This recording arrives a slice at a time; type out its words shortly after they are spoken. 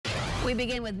We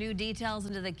begin with new details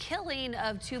into the killing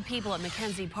of two people at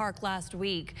Mackenzie Park last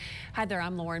week. Hi there,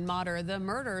 I'm Lauren Motter. The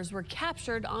murders were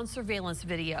captured on surveillance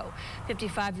video.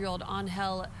 55-year-old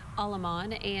Angel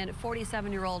Alaman and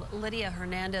 47-year-old Lydia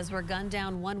Hernandez were gunned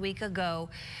down 1 week ago.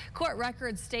 Court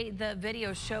records state the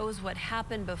video shows what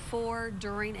happened before,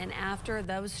 during, and after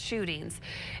those shootings.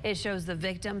 It shows the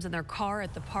victims in their car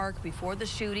at the park before the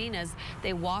shooting as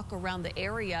they walk around the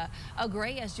area. A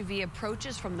gray SUV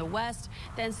approaches from the west,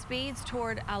 then speeds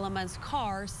toward Alaman's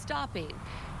car, stopping.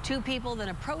 Two people then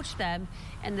approach them,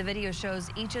 and the video shows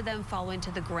each of them falling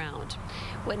to the ground.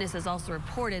 Witnesses also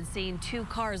reported seeing two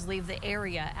cars leave the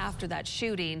area after that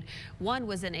shooting. One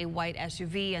was in a white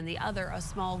SUV and the other a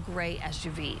small gray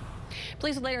SUV.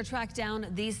 Police would later track down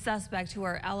these suspects, who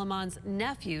are Alaman's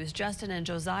nephews, Justin and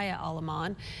Josiah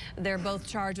Alaman. They're both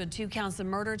charged with 2 counts of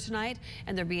murder tonight,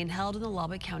 and they're being held in the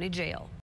Lubbock County Jail.